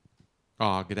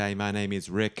Oh, g'day. My name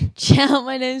is Rick. Ciao,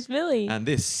 my name's Millie. And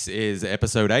this is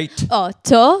episode 8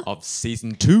 Otto. of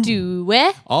season 2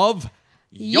 Due. of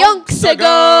Yonks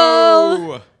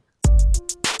Ago.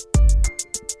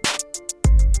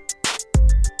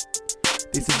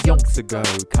 This is Yonks Ago,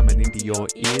 coming into your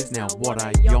ears. Now what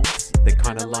are yonks? They're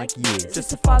kinda like years.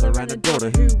 Just a father and a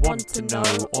daughter who want to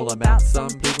know all about some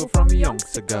people from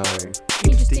Yonks Ago.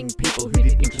 Interesting people who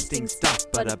did interesting stuff,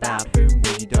 but about whom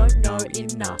we don't know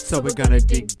enough. So we're gonna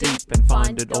dig deep and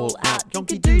find it all out.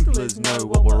 Yonky Doodlers know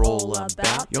what we're all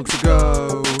about. Yonks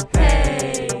Ago.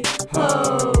 Hey,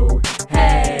 ho,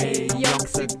 hey,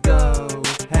 Yonks Ago.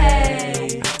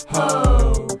 Hey,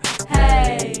 ho,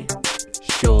 hey,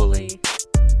 surely.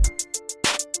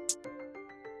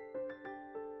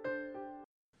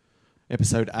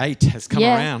 Episode 8 has come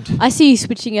around. I see you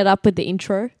switching it up with the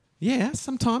intro. Yeah,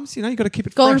 sometimes, you got to keep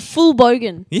it Going fresh. full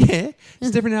bogan. Yeah,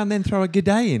 just every now and then throw a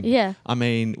g'day in. Yeah. I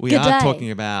mean, we G'day. are talking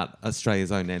about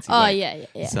Australia's own Nancy Oh, Wake.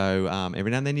 yeah. So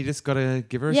every now and then you just got to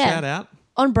give her a Yeah. shout out.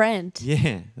 On brand.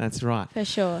 Yeah, that's right. For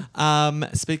sure.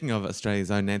 Speaking of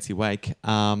Australia's own Nancy Wake,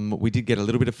 we did get a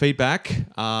little bit of feedback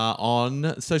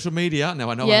on social media. Now,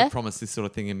 I know I Yeah. haven't promised this sort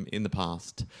of thing in the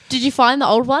past. Did you find the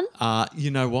old one? You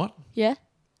know what? Yeah.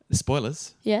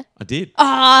 Spoilers. Yeah. I did. Oh,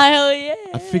 hell yeah.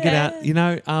 I figured out,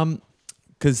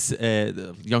 because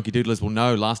the Yonky Doodlers will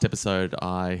know, last episode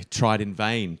I tried in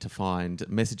vain to find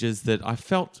messages that I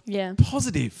felt Yeah.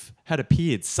 positive had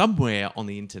appeared somewhere on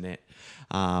the internet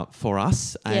for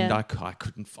us, and Yeah. I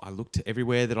couldn't. I looked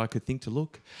everywhere that I could think to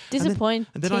look. Disappointing.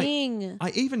 And then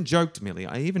I even joked, Millie.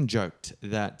 I even joked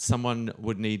that someone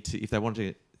would need to, if they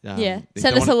wanted to. Send if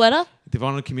us they a letter. If they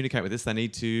want to communicate with us, they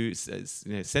need to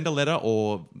send a letter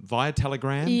or via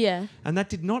Telegram. Yeah. And that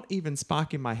did not even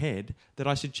spark in my head that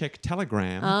I should check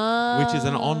Telegram, which is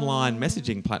an online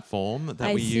messaging platform that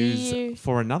I we see use you.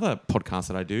 for another podcast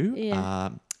that I do. Yeah.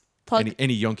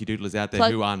 Any Yonky Doodlers out there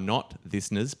Plug- who are not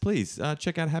listeners, please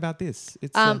check out How About This.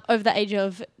 It's Over the age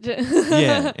of...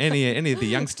 yeah, any of the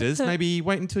youngsters, maybe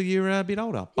wait until you're a bit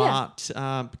older. Yeah.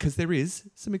 But because there is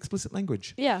some explicit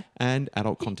language Yeah. and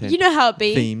adult content. You know how it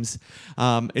be. Themes.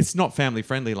 It's not family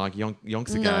friendly like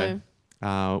Yonks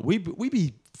Ago. We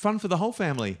be fun for the whole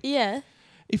family. Yeah.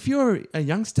 If you're a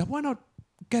youngster, why not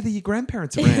gather your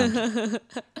grandparents around?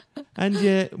 And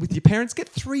with your parents, get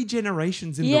 3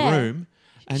 generations in the room.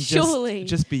 And Surely.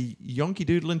 just be yonky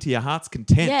doodling to your heart's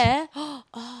content. Yeah.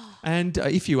 And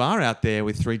if you are out there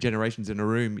with 3 generations in a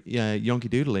room yonky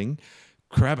doodling,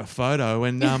 grab a photo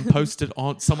and post it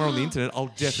on somewhere on the internet.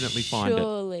 I'll definitely find it.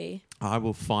 Surely. I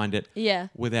will find it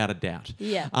without a doubt.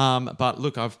 Yeah. But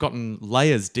look, I've gotten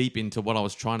layers deep into what I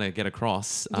was trying to get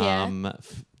across. Yeah.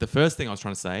 The first thing I was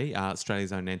trying to say,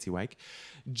 Australia's own Nancy Wake,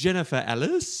 Jennifer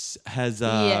Ellis has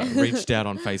reached out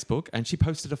on Facebook, and she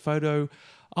posted a photo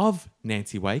of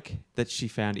Nancy Wake that she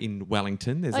found in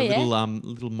Wellington. There's a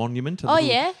little monument,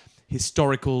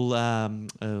 historical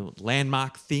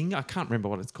landmark thing. I can't remember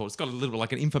what it's called. It's got a little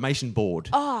like an information board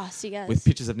with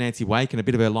pictures of Nancy Wake and a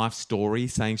bit of her life story,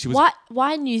 saying she was...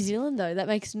 Why New Zealand, though? That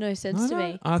makes no sense to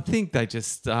me. I think they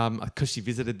just... Because she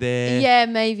visited there. Yeah,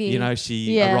 maybe.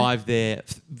 She arrived there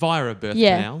via a birth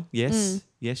canal. Yes.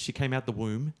 Yes, she came out the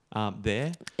womb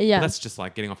there. Yeah. But that's just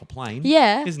like getting off a plane.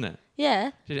 Yeah. Isn't it?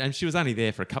 Yeah. And she was only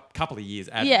there for a couple of years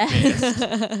at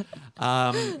best.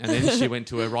 And then she went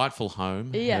to her rightful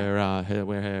home,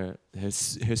 her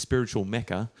spiritual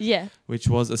Mecca, which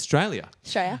was Australia.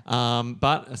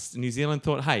 But New Zealand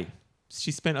thought, hey,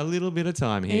 she spent a little bit of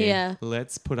time here. Yeah.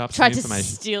 Let's put up Tried some to information.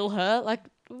 steal her. Like,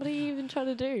 what are you even trying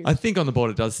to do? I think on the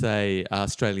board it does say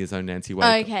Australia's own Nancy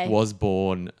Wake was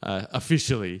born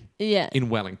officially in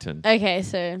Wellington. Okay,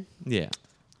 so... Yeah.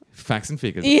 Facts and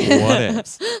figures.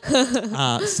 Whatevs.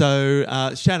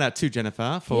 So shout out to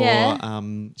Jennifer for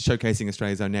showcasing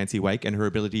Australia's own Nancy Wake and her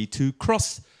ability to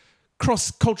cross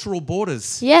cultural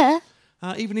borders. Yeah.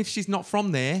 Even if she's not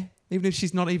from there, even if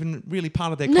she's not even really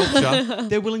part of their culture,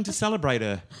 they're willing to celebrate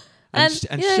her. And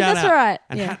shout that's out. all right.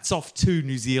 And hats off to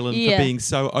New Zealand for being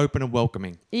so open and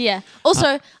welcoming. Yeah.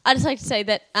 Also, I'd just like to say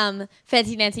that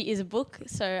Fancy Nancy is a book,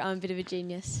 so I'm a bit of a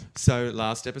genius. So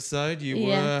last episode, you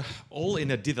were all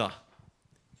in a dither.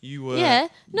 You were... Yeah.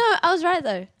 No, I was right,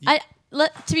 though.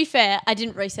 To be fair, I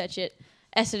didn't research it.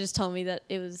 Esther just told me that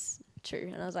it was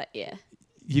true, and I was like, yeah.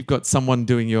 You've got someone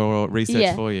doing your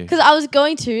research for you. Because I was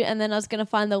going to, and then I was going to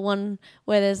find the one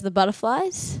where there's the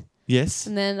butterflies. Yes.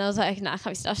 And then I was like, nah, I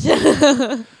can't be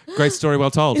stuffed. Great story,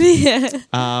 well told. Yeah.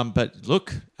 But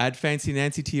look, add Fancy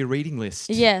Nancy to your reading list.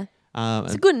 Yeah.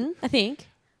 It's a good one, I think.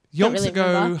 Yonks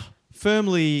Ago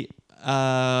firmly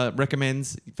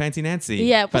recommends Fancy Nancy.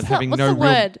 Yeah. but having what's no the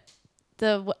real word?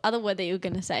 the other word that you were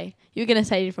gonna say. You were gonna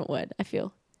say a different word. I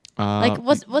feel Uh,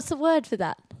 what's the word for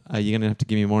that? You're going to have to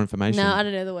give me more information. No, I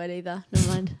don't know the word either. Never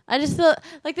mind. I just thought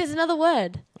there's another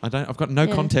word I've got no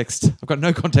Yeah. context. I've got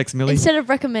no context, Millie. instead of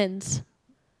recommends.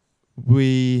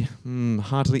 We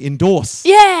heartily endorse.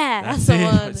 Yeah, that's the it.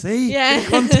 one. See? Yeah. Good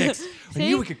context. I See?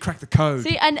 knew we could crack the code.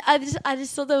 See, and I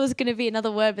just thought there was gonna be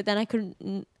another word, but then I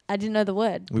couldn't. I didn't know the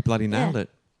word. We bloody nailed Yeah. it.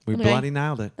 We Okay. bloody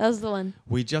nailed it. That was the one.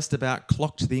 We just about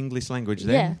clocked the English language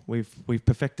then. Yeah. We've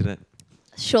perfected it.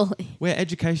 Surely. We're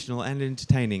educational and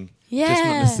entertaining. Yeah. Just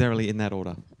not necessarily in that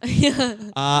order.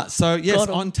 yeah. So, yes, Got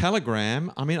 'em. on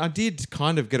Telegram, I mean, I did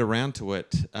kind of get around to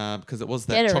it because it was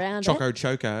that Get around Choco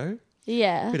Choco.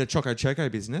 Yeah. Bit of Choco Choco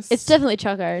business. It's definitely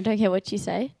Choco. Don't care what you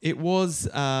say. It was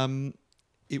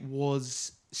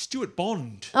Stuart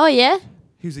Bond, Oh yeah.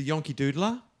 who's a Yonky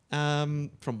Doodler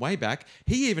from way back.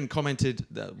 He even commented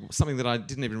something that I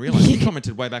didn't even realise. He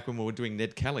commented way back when we were doing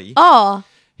Ned Kelly. Oh.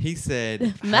 He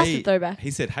said, Massive throwback. He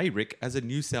said, "Hey Rick, as a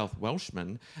New South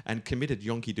Welshman and committed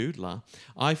Yonky Doodler,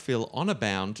 I feel honour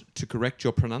bound to correct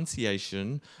your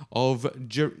pronunciation of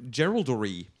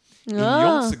Geraldry in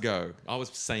yonks ago." I was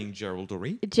saying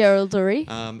Geraldry. Geraldry.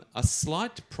 A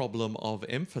slight problem of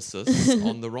emphasis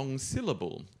on the wrong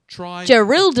syllable. Try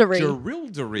Geraldry.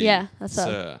 Geraldry. Yeah, that's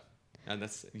sir. And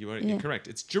that's you were incorrect.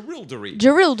 It's Geraldry.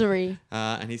 Geraldry.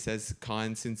 And he says,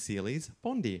 "Kind sincerely's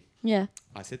Bondy." Yeah.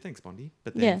 I said thanks, Bondy,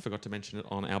 but then Yeah. forgot to mention it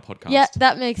on our podcast. Yeah,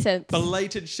 that makes sense.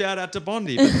 Belated shout out to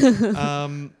Bondy.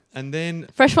 But,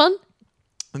 and Fresh one?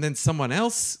 then someone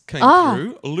else came Ah.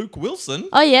 through, Luke Wilson.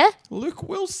 Oh yeah? Luke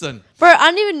Wilson. Bro,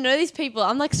 I don't even know these people.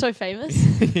 I'm like so famous.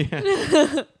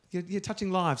 Yeah. You're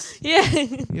touching lives. yeah.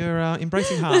 You're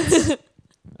embracing hearts.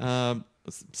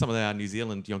 Some of our New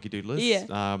Zealand Yonky Doodlers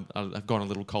have gone a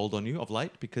little cold on you of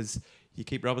late because you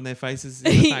keep rubbing their faces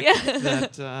in the fact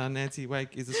that Nancy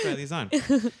Wake is Australia's own.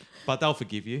 But they'll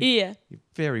forgive you. Yeah. You're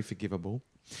very forgivable.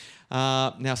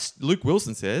 Now, Luke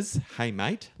Wilson says, "Hey,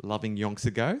 mate, loving yonks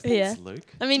ago." Thanks, Yeah. Luke.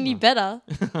 I mean, you better.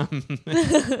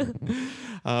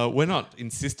 We're not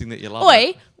insisting that you love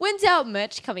Oi, when's our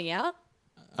merch coming out?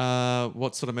 it.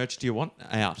 What sort of merch do you want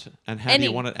out? And how do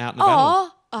you want it out and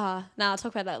Oh. I'll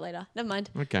talk about that later. Never mind.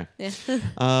 Okay. Yeah.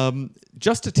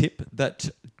 Just a tip that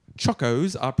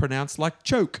chocos are pronounced like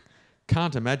choke.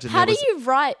 Can't imagine How there do was... you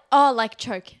write? Oh, like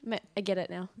choke. I get it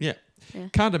now. Yeah. Yeah.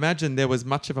 Can't imagine there was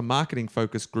much of a marketing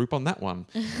focus group on that one.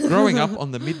 Growing up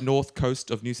on the mid-north coast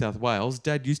of New South Wales,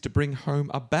 Dad used to bring home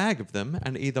a bag of them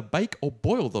and either bake or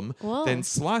boil them, Whoa. then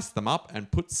slice them up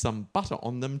and put some butter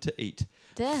on them to eat.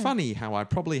 Damn. Funny how I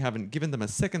probably haven't given them a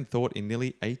second thought in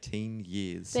nearly 18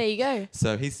 years. There you go.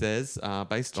 So he says,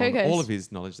 based on Chocos. all of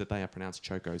his knowledge, that they are pronounced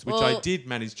chocos, which Well, I did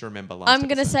manage to remember last I'm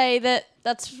going to episode. say that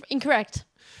that's incorrect.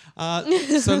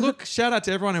 So look, shout out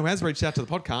to everyone who has reached out to the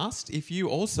podcast. If you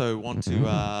also want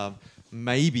to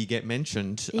maybe get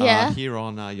mentioned Yeah. here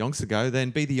on Yonks Ago,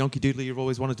 then be the Yonky Doodler you've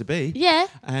always wanted to be. Yeah.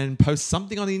 And post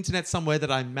something on the internet somewhere that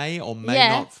I may or may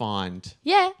Yeah. not find.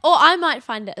 Yeah. Or I might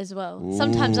find it as well.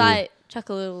 Sometimes Ooh. I chuck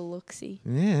a little look-see.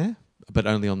 Yeah. But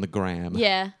only on the gram.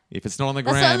 Yeah. If it's not on the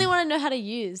That's gram. the only one I know how to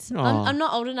use. Aw. I'm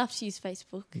not old enough to use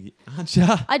Facebook. Aren't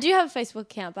ya? I do have a Facebook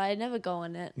account, but I never go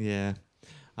on it. Yeah.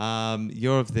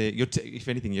 If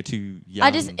anything, you're too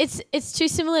young. It's too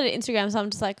similar to Instagram, so I'm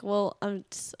just like, well, I'll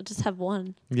just have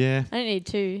one. Yeah. I don't need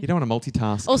two. You don't want to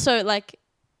multitask. Also, like,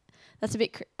 that's a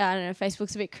bit. I don't know.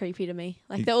 Facebook's a bit creepy to me.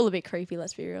 Like, they're all a bit creepy.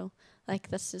 Let's be real. Like,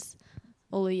 that's just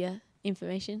all of your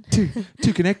information.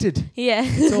 Too connected. Yeah.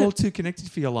 It's all too connected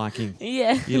for your liking.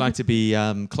 Yeah. You like to be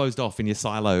closed off in your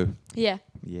silo. Yeah.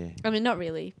 Yeah. I mean, not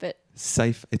really, but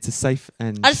Safe. It's a safe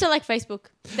and... I just don't like Facebook.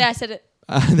 There, I said it.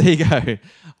 there you go.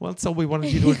 Well, that's all we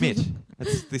wanted you to admit.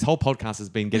 This whole podcast has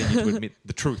been getting you to admit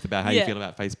the truth about how you Yeah. feel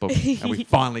about Facebook. And we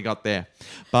finally got there.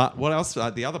 But what else?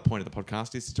 The other point of the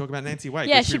podcast is to talk about Nancy Wake,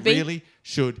 Yeah, which we should be. really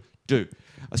should do.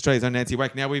 Australia's own Nancy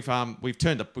Wake. Now we've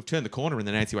turned the corner in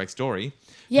the Nancy Wake story.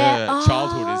 Yeah. Her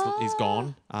childhood is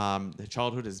gone. Her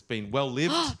childhood has been well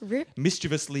lived, Rip.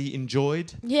 mischievously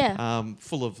enjoyed, Yeah.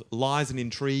 full of lies and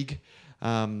intrigue.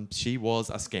 She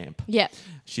was a scamp. Yeah.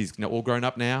 She's all grown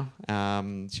up now.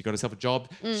 She got herself a job.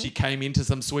 Mm. She came into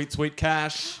some sweet, sweat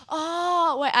cash.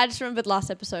 Oh, wait. I just remembered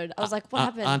last episode. I was like, what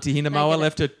happened? Auntie Now I Hinamoa get it.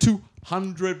 left her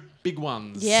 200 big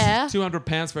ones. Yeah.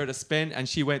 £200 for her to spend, and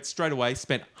she went straight away,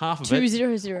 spent half of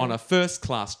 200. it on a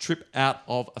first-class trip out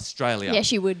of Australia. Yeah,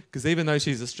 she would. Because even though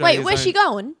she's Australia's Wait, where's she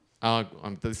going?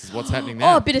 this is what's happening Oh,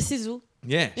 now. a bit of sizzle.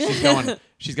 Yeah,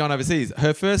 she's going overseas.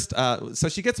 Her first, so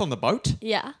she gets on the boat.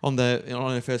 Yeah. On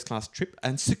her first class trip,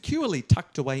 and securely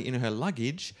tucked away in her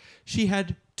luggage, she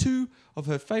had two of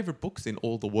her favourite books in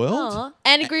all the world. Oh,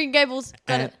 Anne of Green Gables.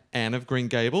 Got it. Anne of Green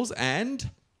Gables and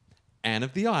Anne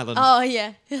of the Island. Oh,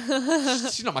 yeah.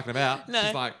 She's not mucking about. No.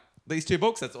 She's like, these 2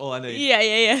 books, that's all I need.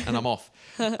 Yeah. And I'm off.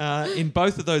 In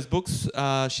both of those books,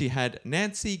 she had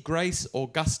Nancy Grace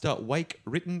Augusta Wake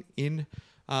written in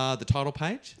the title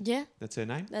page. Yeah. That's her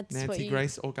name. That's what Nancy you-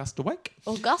 Grace Augusta Wake.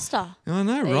 Augusta. I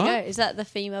know, There right? you go. Is that the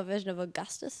female version of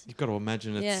Augustus? You've got to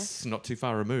imagine it's not too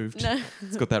far removed. No.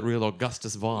 It's got that real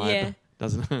Augustus vibe, Yeah.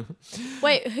 doesn't it?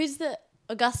 Wait, who's the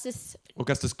Augustus?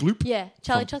 Augustus Gloop. Yeah,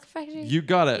 Charlie From- Chocolate Factory? You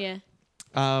got it. Yeah.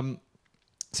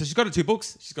 So she's got her 2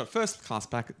 books. She's got First Class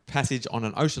Passage on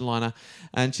an ocean liner,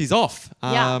 and she's off.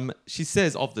 Yeah. She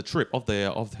says of the trip, of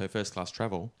her first class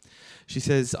travel, she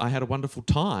says, I had a wonderful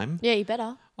time. Yeah, you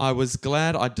better. I was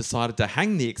glad I'd decided to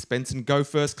hang the expense and go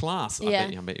first class. Yeah.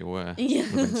 I bet you were. Yeah.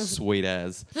 Would've been sweet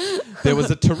as. There was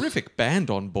a terrific band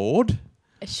on board.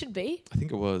 It should be. I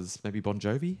think it was maybe Bon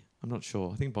Jovi. I'm not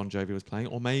sure. I think Bon Jovi was playing,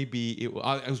 or maybe it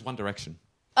was One Direction.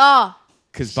 Oh.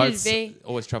 Because Should both be.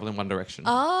 always travel in One Direction.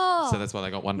 Oh. So that's why they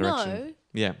got One Direction. No.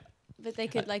 Yeah. But they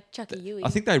could like chuck a Yui. I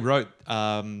think they wrote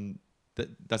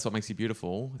That's What Makes You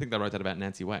Beautiful. I think they wrote that about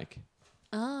Nancy Wake.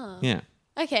 Oh. Yeah.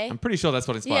 Okay. I'm pretty sure that's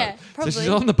what inspired. Yeah, So she's probably.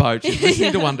 on the boat. She's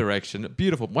listening to One Direction.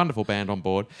 Beautiful, wonderful band on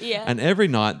board. Yeah. And every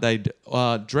night they'd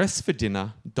dress for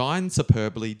dinner, dine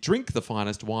superbly, drink the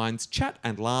finest wines, chat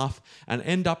and laugh, and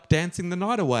end up dancing the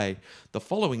night away. The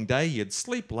following day you'd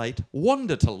sleep late,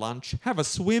 wander to lunch, have a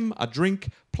swim, a drink,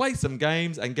 play some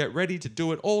games, and get ready to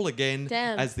do it all again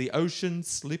Damn. as the ocean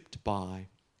slipped by.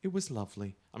 It was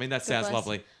lovely. I mean, that sounds bless.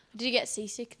 lovely. Did you get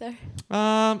seasick though?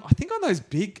 I think on those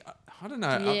big, I don't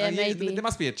know. Yeah, maybe. There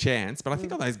must be a chance, but I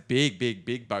think on those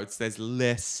big boats, there's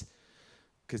less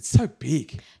because it's so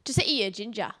big. Just eat your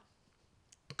ginger.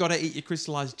 Got to eat your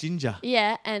crystallized ginger.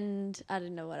 Yeah, and I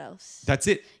don't know what else. That's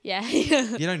it. Yeah.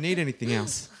 You don't need anything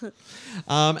else.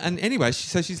 And anyway,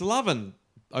 so she's loving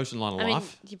ocean liner I mean,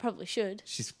 life. you probably should.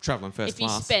 She's traveling first If you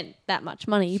class. spent that much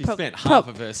money, you She probably spent half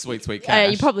of her sweet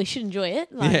cash. you probably should enjoy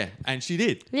it. Like, Yeah, and she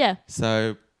did. Yeah.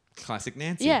 So classic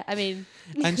Nancy. Yeah. I mean.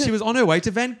 And she was on her way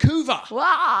to Vancouver.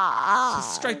 Wow.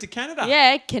 She's straight to Canada.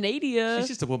 Yeah, Canada. She's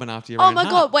just a woman after your Oh own my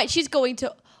heart. god! Wait, she's going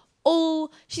to all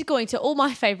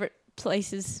my favorite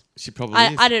places. She probably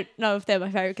is. I don't know if they're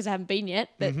my favorite because I haven't been yet,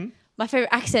 but my favorite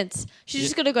accents. She's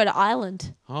just going to go to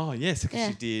Ireland. Oh yes, because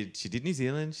Yeah. she did New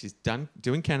Zealand. She's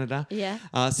doing Canada. Yeah.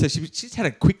 So she's had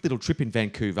a quick little trip in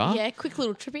Vancouver. Yeah, quick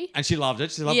little trippy. And she loved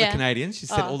it. She loved the Yeah. Canadians. She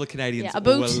said Oh, all the Canadians yeah, a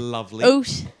were boot. lovely.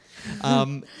 Oat.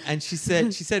 And she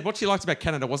said what she liked about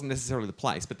Canada wasn't necessarily the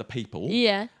place, but the people.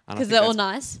 Yeah, And I because think they're all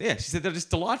that's- nice. Yeah, she said they're just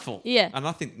delightful. Yeah. And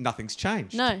I think nothing's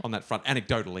changed No. on that front,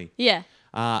 anecdotally. Yeah.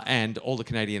 And all the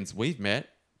Canadians we've met,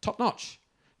 top notch.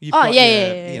 You've Oh, got yeah,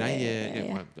 your, yeah, you know, yeah, your,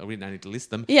 yeah. well, we don't need to list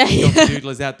them. Yeah, Your yeah.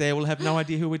 doodlers out there will have no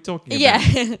idea who we're talking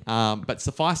about. Yeah. But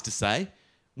suffice to say,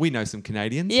 we know some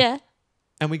Canadians. Yeah.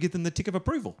 And we give them the tick of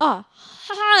approval. Oh,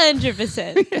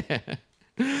 100%.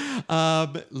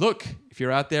 Look, if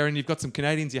you're out there and you've got some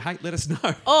Canadians you hate, let us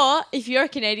know. Or if you're a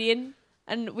Canadian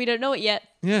and we don't know it yet,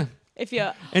 Yeah. if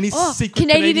you're Any secret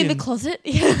Canadian in the Canadian? closet.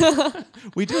 Yeah.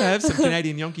 We do have some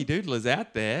Canadian Yonkie doodlers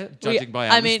out there, judging by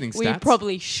our listening we stats.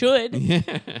 probably should.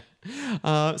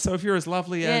 Yeah. So if you're as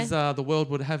lovely Yeah. as the world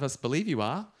would have us believe you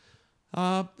are,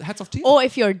 hats off to you. Or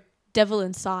if you're a devil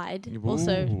inside,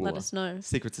 also Ooh. let us know.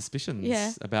 Secret suspicions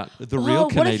Yeah. about the real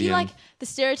Canadian. What if you the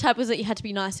stereotype was that you had to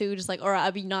be nice, so you were just like, all right,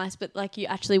 I'll be nice, but like you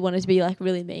actually wanted to be like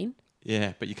really mean.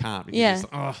 Yeah, but you can't. Because Yeah. You're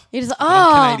just, oh, You're just like, but I'm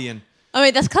oh, Canadian. I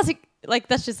mean, that's classic. Like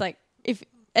that's just like if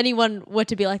anyone were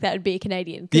to be like that, it'd be a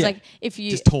Canadian. Because Yeah. like if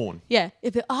you, Just torn. yeah,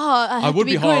 if it, I have would to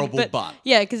be be horrible, good, but-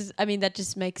 yeah, because I mean that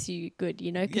just makes you good,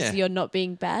 you know, because Yeah. you're not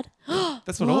being bad.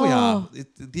 That's what all we are. Whoa.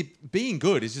 Being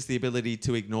good is just the ability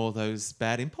to ignore those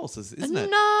bad impulses, isn't it?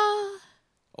 No.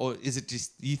 Or is it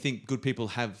just you think good people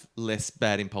have less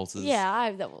bad impulses? Yeah, I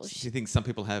have that. Do you think some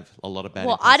people have a lot of bad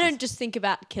Well, impulses? I don't just think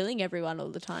about killing everyone all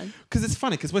the time. Because it's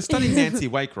funny, because we're studying Nancy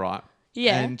Wake, right?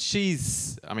 Yeah. And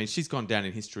she's gone down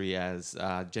in history as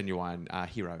a genuine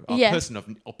hero, a Yeah. person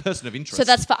of interest. So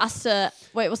that's for us to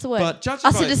wait. What's the word? But judging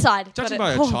us by, to decide. Judging Got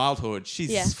by it. her Oh. childhood,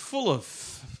 she's Yeah. full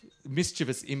of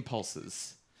mischievous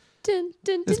impulses. Dun,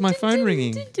 dun, There's dun, my dun, phone dun,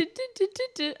 ringing. dun, dun, dun, dun, dun,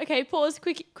 dun. Okay, pause.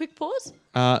 Quick pause.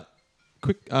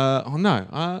 Oh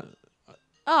no.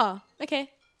 Oh, okay.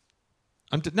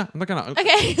 I'm not gonna.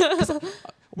 Okay.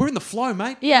 We're in the flow,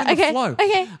 mate. Yeah, We're in okay, the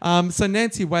flow. okay. So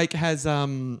Nancy Wake has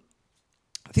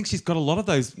I think she's got a lot of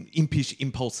those impish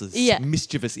impulses, Yeah.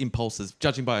 mischievous impulses,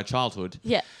 judging by her childhood.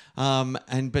 Yeah.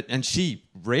 And she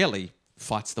rarely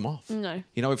fights them off. No.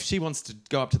 You know, if she wants to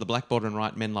go up to the blackboard and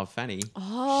write "Men Love Fanny,"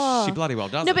 Oh. she bloody well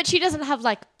does. No, it. but she doesn't have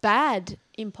like bad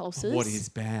impulses. What is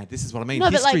bad? This is what I mean. No,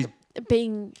 History. but like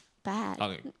being bad.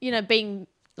 Okay. You know, being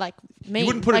like mean. You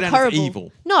wouldn't put like it down horrible. as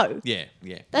evil. No, Yeah.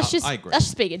 that's I agree. that's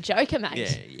just being a joker, mate.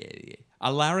 Yeah.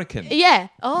 A larrikin. Yeah.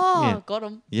 Oh, Yeah. got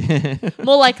him. Yeah.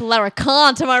 More like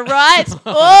Larricant, am I right? Oh,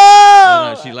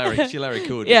 Oh, no, she Larry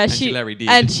could. yeah, and she Larry did.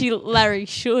 and she Larry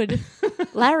should.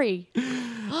 Larry.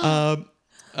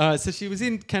 So she was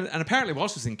in Canada, and apparently while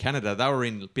she was in Canada, they were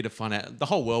in a bit of the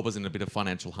whole world was in a bit of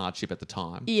financial hardship at the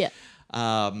time. Yeah.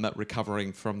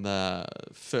 Recovering from the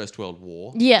First World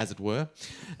War, Yeah. as it were.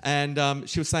 And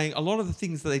she was saying a lot of the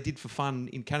things that they did for fun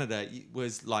in Canada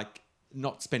was like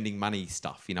not spending money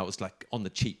stuff. You know, it was like on the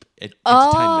cheap entertainment.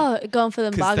 Oh, going for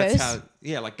the 'Cause embargoes. that's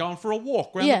how, like going for a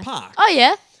walk around yeah. the park Oh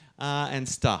yeah. and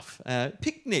stuff.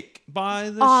 Picnic by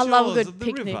the Oh, I shores love a good of the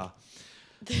picnic. river.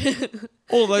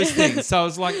 All those things. So it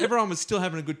was like everyone was still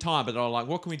having a good time, but they were like,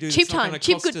 "What can we do? Cheap that's not time. gonna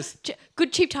Cheap cost good. us?"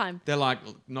 Good cheap time. They're like,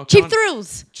 "Not Cheap going-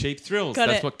 thrills. Cheap thrills. Got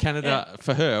That's it. what Canada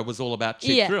for her was all about.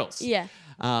 Cheap Yeah. thrills. Yeah.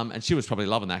 And she was probably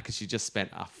loving that because she just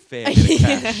spent a fair bit of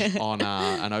cash on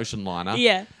an ocean liner.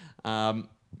 Yeah. And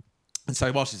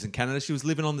so while she's in Canada, she was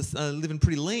living on this, living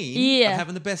pretty lean. Yeah. But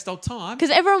having the best old time. Because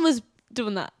everyone was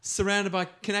doing that. Surrounded by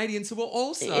Canadians who were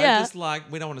also Yeah. just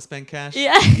like, we don't want to spend cash.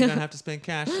 Yeah. We don't have to spend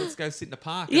cash. Let's go sit in the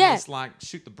park and Yeah. just like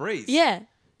shoot the breeze. Yeah.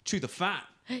 Chew the fat.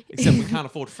 Except we can't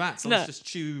afford fat, so No. let's just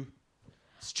chew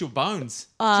bones.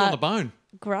 Chew on the bone.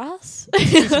 Grass.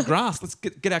 Chew some grass. Let's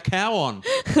get our cow on.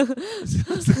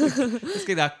 Let's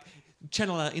get our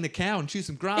channel our inner cow and chew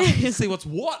some grass and see what's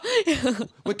what.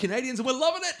 We're Canadians and we're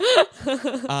loving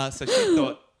it. So she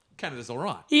thought Canada's all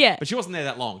right. Yeah. But she wasn't there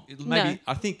that long. Maybe No.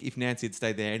 I think if Nancy had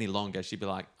stayed there any longer, she'd be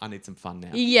like, I need some fun now.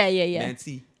 Yeah. Yeah.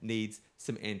 Nancy needs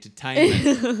some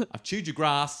entertainment. I've chewed your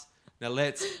grass. Now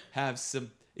let's have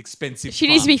some expensive She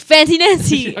fun. needs to be fancy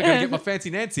Nancy. I gotta get my fancy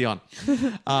Nancy on.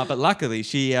 But luckily,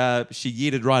 she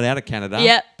yeeted right out of Canada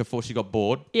Yep. before she got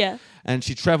bored. Yeah. And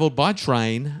she travelled by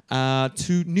train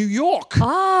to New York.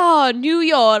 Oh, New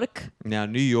York. Now,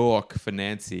 New York for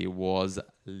Nancy was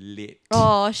lit.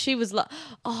 Oh, she was like,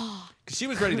 Because she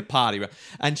was ready to party. Right?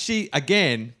 And she,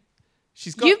 again,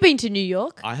 she's got... you've been to New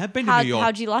York. I have been to New York.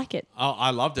 How'd you like it? Oh,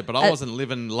 I loved it, but I wasn't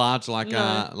living large like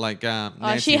No. Nancy.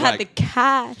 Oh, she had the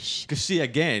cash. Because she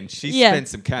Yeah. spent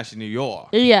some cash in New York.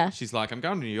 Yeah. She's like, I'm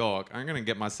going to New York. I'm going to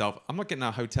get myself... I'm not getting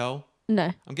a hotel.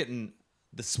 No. I'm getting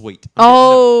the suite.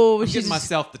 Oh, I'm she's getting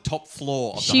myself the top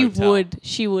floor of the she hotel. would.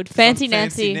 She would. Fancy I'm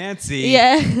Nancy. Nancy.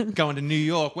 Yeah. Going to New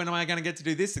York. When am I going to get to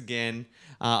do this again?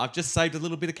 I've just saved a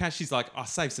little bit of cash. She's like, I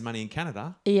saved some money in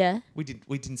Canada. Yeah. We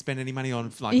didn't spend any money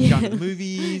on like Yeah. going to the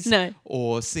movies, No.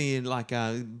 or seeing like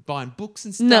buying books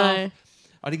and stuff. No.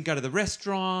 I didn't go to the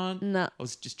restaurant. No. I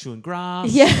was just chewing grass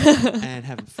Yeah. and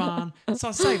having fun. So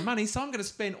I saved money. So I'm going to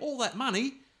spend all that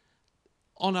money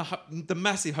on the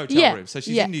massive hotel Yeah. room. So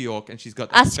she's Yeah. in New York and she's got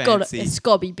the That's got fancy it's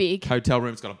got to be big. hotel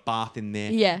room. It's got a bath in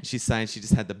there. Yeah. She's saying she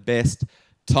just had the best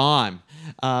time.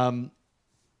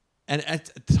 And at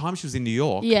the time she was in New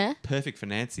York, Yeah. perfect for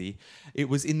Nancy. It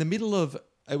was in the middle of,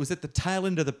 it was at the tail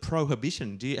end of the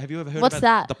Prohibition. Have you ever heard What's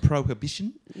about that? the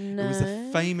Prohibition? No. It was a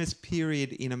famous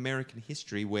period in American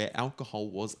history where alcohol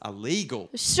was illegal.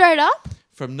 Straight up?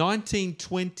 From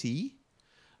 1920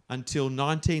 until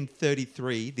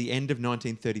 1933, the end of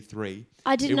 1933.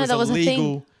 I didn't it know that was a thing.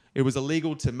 illegal. It was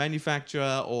illegal to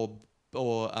manufacture or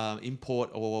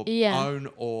import or Yeah. own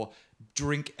or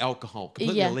drink alcohol.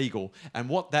 Completely Yeah. illegal. And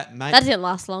what that made... That didn't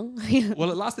last long.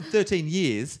 Well, it lasted 13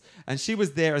 years, and she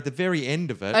was there at the very end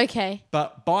of it. Okay.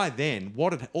 But by then, all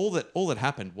that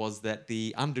happened was that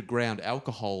the underground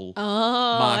alcohol Oh,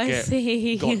 I market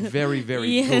see. got very, very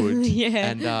Yeah, good,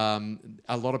 yeah. and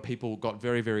a lot of people got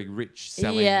very, very rich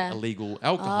selling Yeah. illegal Oh,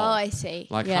 alcohol. I see.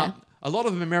 Like yeah. a lot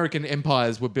of American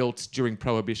empires were built during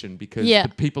Prohibition because Yeah.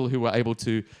 the people who were able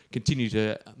to continue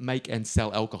to make and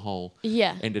sell alcohol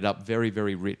Yeah. ended up very,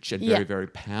 very rich and Yeah. very, very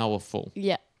powerful.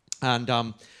 Yeah.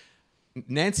 And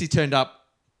Nancy turned up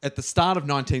at the start of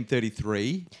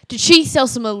 1933. Did she sell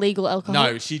some illegal alcohol?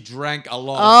 No, she drank a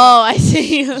lot. Oh, I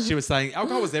see. She was saying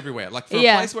alcohol was everywhere. Like for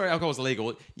Yeah. a place where alcohol was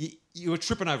illegal, you were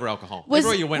tripping over alcohol. Was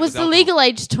Everywhere you went was the alcohol. legal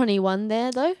age 21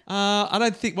 there though? I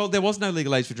don't think. Well, there was no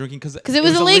legal age for drinking because it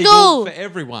was illegal. for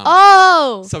everyone.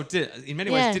 Oh, So in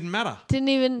many ways, Yeah. it didn't matter. didn't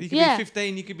even. You could Yeah. be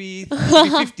 15, you could be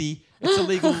 50. It's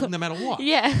illegal no matter what.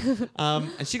 Yeah.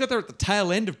 And she got there at the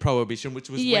tail end of Prohibition,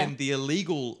 which was Yeah. when the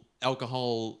illegal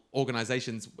alcohol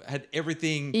organizations had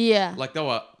everything. Yeah. Like they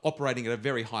were operating at a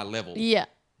very high level. Yeah.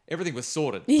 Everything was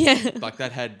sorted. Yeah. Like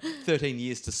that had 13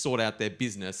 years to sort out their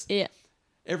business. Yeah.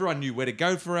 Everyone knew where to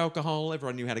go for alcohol.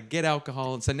 Everyone knew how to get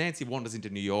alcohol. And so Nancy wanders into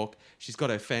New York. She's got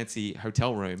her fancy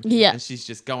hotel room. Yeah. And she's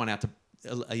just going out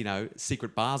to,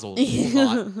 secret bars all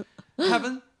night,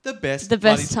 having the best The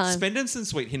best bloody- time. spending some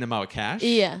sweet Hinamoa cash.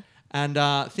 Yeah. and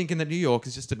thinking that New York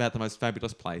is just about the most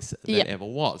fabulous place that Yep. ever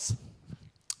was.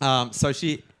 So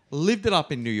she lived it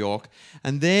up in New York,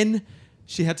 and then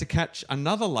she had to catch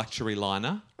another luxury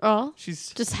liner. Oh,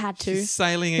 She's just had to. She's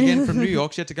sailing again from New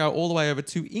York. She had to go all the way over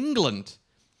to England.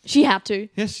 She had to.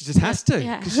 Yeah, she just has to.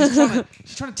 Yeah. 'Cause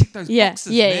she's trying to tick those Yeah,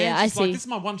 boxes, yeah, man. yeah, I She's like, see. this is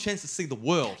my one chance to see the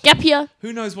world. Gap year.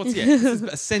 Who knows what's yet? This is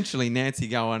essentially Nancy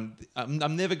going,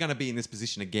 I'm never going to be in this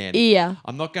position again. Yeah.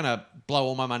 I'm not going to blow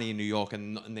all my money in New York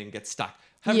and then get stuck.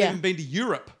 Haven't Yeah. even been to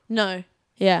Europe. No.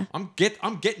 Yeah. I'm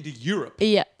getting to Europe.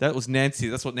 Yeah. That was Nancy.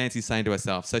 That's what Nancy's saying to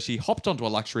herself. So she hopped onto a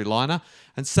luxury liner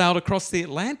and sailed across the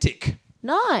Atlantic.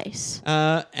 Nice.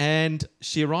 And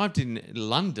she arrived in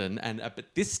London, and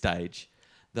at this stage,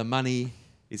 the money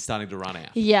is starting to run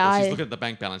out. Yeah, She's I- looking at the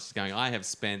bank balance. She's going, I have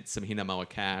spent some Hinamoa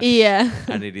cash. Yeah.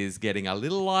 And it is getting a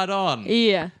little light on.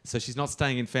 Yeah. So she's not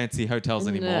staying in fancy hotels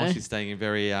anymore. No. She's staying in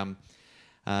very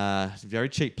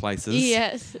cheap places.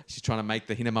 Yes. She's trying to make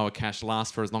the Hinamoa cash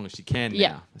last for as long as she can Yeah.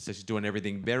 now. So she's doing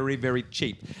everything very, very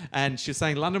cheap. And she was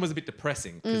saying London was a bit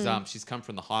depressing because Mm. she's come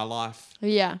from the high life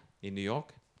Yeah. in New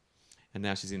York. And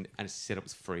now she's in, and she said it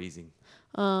was freezing.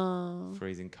 Oh.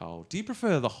 Freezing cold. Do you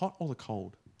prefer the hot or the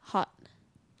cold? Hot.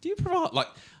 Do you prefer, like,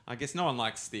 I guess no one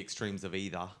likes the extremes of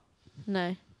either.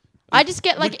 No. I just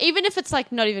get like, even if it's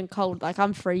like not even cold, like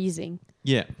I'm freezing.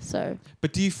 Yeah. So.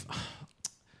 But do you,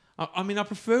 I mean, I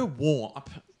prefer warm.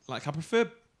 I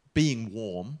prefer being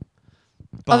warm.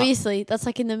 But, Obviously, that's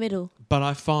like in the middle. But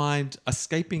I find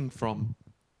escaping from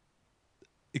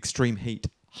extreme heat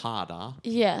harder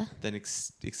Yeah. than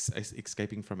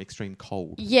escaping from extreme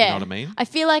cold. Yeah. You know what I mean? I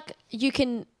feel like you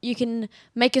can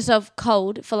make yourself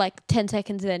cold for like 10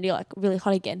 seconds and then you're like really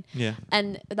hot again. Yeah.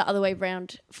 And the other way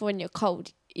around, for when you're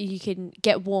cold, you can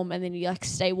get warm and then you like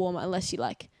stay warm unless you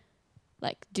like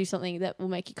do something that will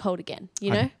make you cold again.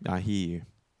 You know? I hear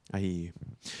you.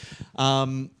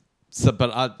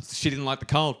 But she didn't like the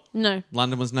cold. No.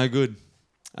 London was no good.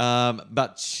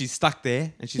 But she's stuck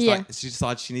there, and she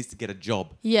decides she needs to get a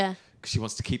job Yeah. because she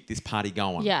wants to keep this party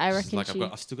going. Yeah, I She's reckon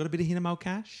like, I've still got a bit of Hinamoa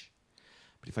cash,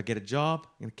 but if I get a job,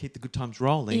 I'm going to keep the good times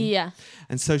rolling. Yeah.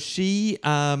 And so she,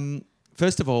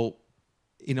 first of all,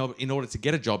 in order to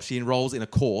get a job, she enrolls in a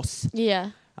course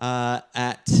Yeah.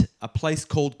 at a place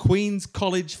called Queen's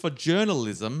College for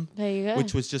Journalism. There you go.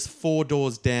 Which was just 4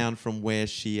 doors down from where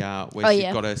she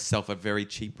got herself a very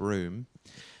cheap room.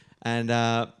 And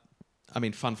I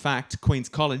mean, fun fact, Queen's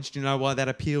College, do you know why that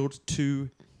appealed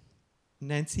to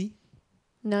Nancy?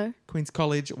 No. Queen's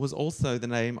College was also the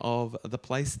name of the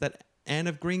place that Anne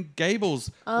of Green Gables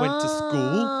went to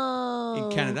school in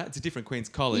Canada. It's a different Queen's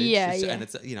College. Yeah, And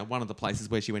it's one of the places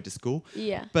where she went to school.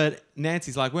 Yeah. But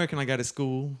Nancy's like, where can I go to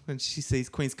school? And she sees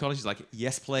Queen's College. She's like,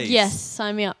 yes, please. Yes,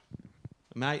 sign me up.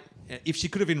 Mate, if she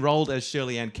could have enrolled as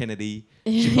Shirley Ann Kennedy,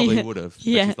 she probably would have. But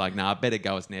Yeah. she's like, I better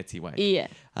go as Nancy Wade. Yeah.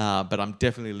 But I'm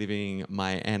definitely living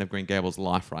my Anne of Green Gables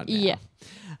life right now.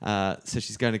 Yeah. So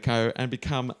she's going to go and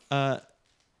become,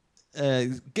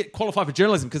 get qualified for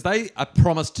journalism because they are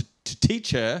promised to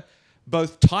teach her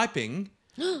both typing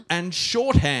and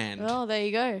shorthand. Oh, there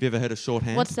you go. Have you ever heard of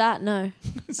shorthand? What's that? No.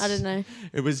 I don't know.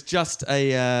 It was just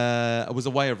it was a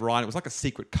way of writing. It was like a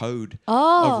secret code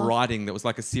Oh. of writing that was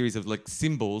like a series of like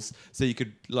symbols. So you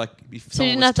could like, if So you someone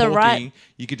didn't was have to talking, write-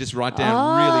 you could just write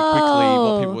down really quickly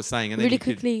what people were saying, and then Really you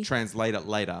quickly. could translate it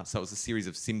later. So it was a series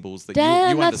of symbols that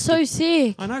Damn, you that's so understood.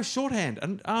 sick. I know, shorthand,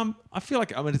 and I feel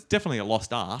like it's definitely a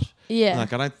lost art. Yeah.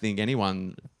 Like I don't think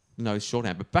anyone knows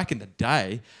shorthand, but back in the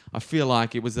day, I feel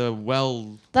like it was a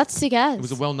That's sick as. it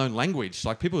was a well-known language.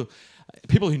 Like people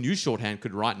who knew shorthand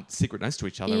could write secret notes to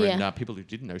each other, Yeah. and people who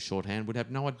didn't know shorthand would have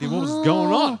no idea what was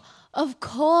going on. Of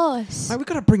course. Mate, we've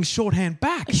got to bring shorthand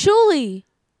back, Surely.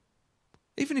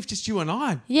 even if just you and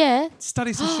I Yeah.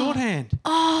 study some shorthand.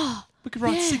 Oh. We could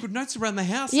write Yeah. secret notes around the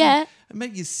house. Yeah. and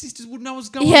maybe your sisters would know what's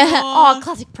going Yeah. on. Oh,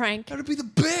 classic prank. That'd be the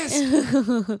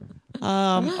best.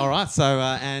 All right. So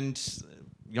and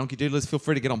Yonky Doodlers, feel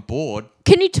free to get on board.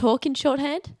 Can you talk in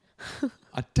shorthand?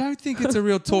 I don't think it's a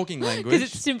real talking Because language.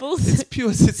 it's symbols. It's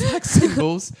pure. It's like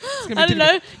symbols. It's gonna be I don't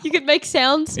difficult. know. You could make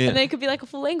sounds Yeah. and then it could be like a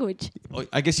full language.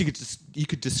 I guess you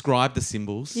could describe the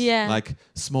symbols. Yeah. Like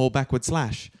small backward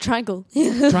slash, Triangle.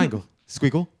 triangle,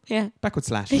 squiggle, Yeah. backward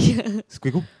slash, Yeah.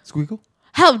 squiggle, squiggle.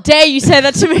 How dare you say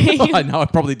that to me? I know. I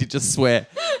probably did just swear.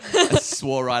 I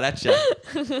swore right at you.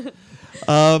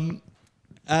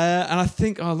 And I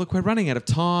think, look, we're running out of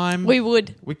time. We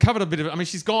would. We covered a bit of it. I mean,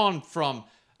 she's gone from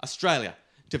Australia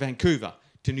to Vancouver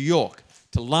to New York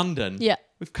to London. Yeah.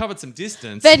 We've covered some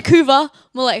distance. Vancouver,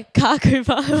 more like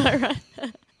Carcouver, am I right?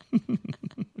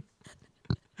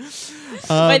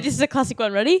 Wait, this is a classic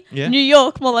one. Ready? Yeah. New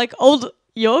York, more like Old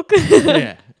York.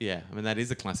 Yeah. Yeah, I mean, that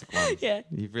is a classic one. Yeah.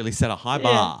 You've really set a high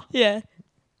bar. Yeah.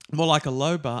 More like a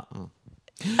low bar. Oh.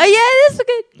 Oh yeah,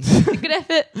 that's a good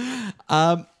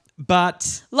effort.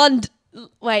 But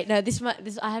Wait, no, this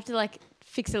I have to like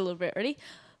fix it a little bit. Ready?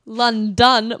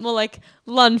 London, more like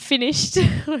finished.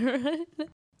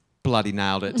 bloody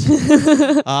nailed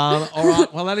it. All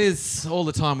right, well, that is all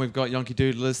the time we've got, Yonky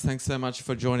Doodlers. Thanks so much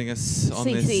for joining us on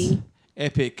this CC.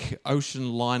 epic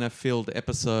ocean liner-filled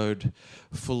episode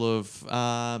full of,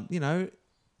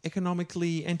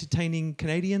 economically entertaining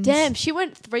Canadians. Damn, she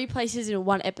went 3 places in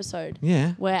one episode.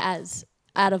 Yeah. Whereas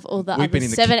out of all the We've other been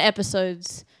in the 7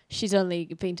 episodes, she's only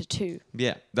been to 2.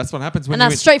 Yeah, that's what happens when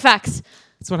And that's straight facts.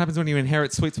 That's what happens when you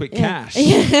inherit sweet Yeah. cash.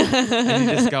 And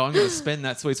you just go, I'm going to spend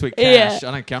that sweet cash. Yeah.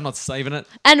 I don't care. I'm not saving it.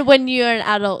 And when you're an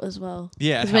adult as well.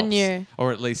 Yeah, it 'Cause when helps. you're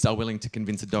Or at least are willing to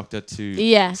convince a doctor to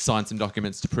Yeah. sign some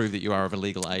documents to prove that you are of a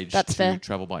legal age That's to fair.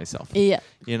 travel by yourself. Yeah.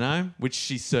 You know, which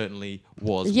she certainly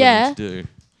was Yeah. willing to do.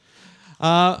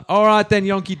 All right then,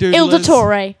 Yonky Doodlers. Il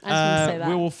Dottore. I was going to say that.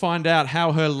 We will find out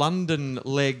how her London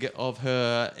leg of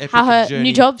her epic How her journey.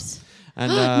 new jobs.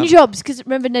 And, New jobs, because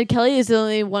remember Ned Kelly is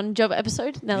only 1 job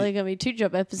episode. Now they're going to be 2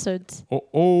 job episodes.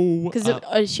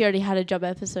 Because she already had a job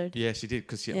episode. yeah, she did.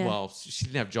 Because Yeah. she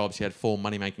didn't have jobs. She had 4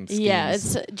 money making schemes. Yeah,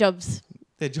 it's jobs.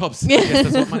 They're jobs. I guess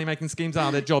that's what money making schemes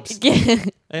are. They're jobs. Yeah.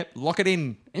 Yep, lock it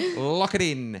in. Lock it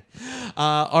in.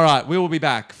 All right, we will be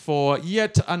back for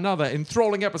yet another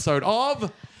enthralling episode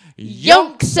of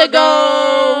Yonks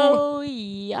ago.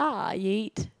 Yeah,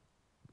 yeet.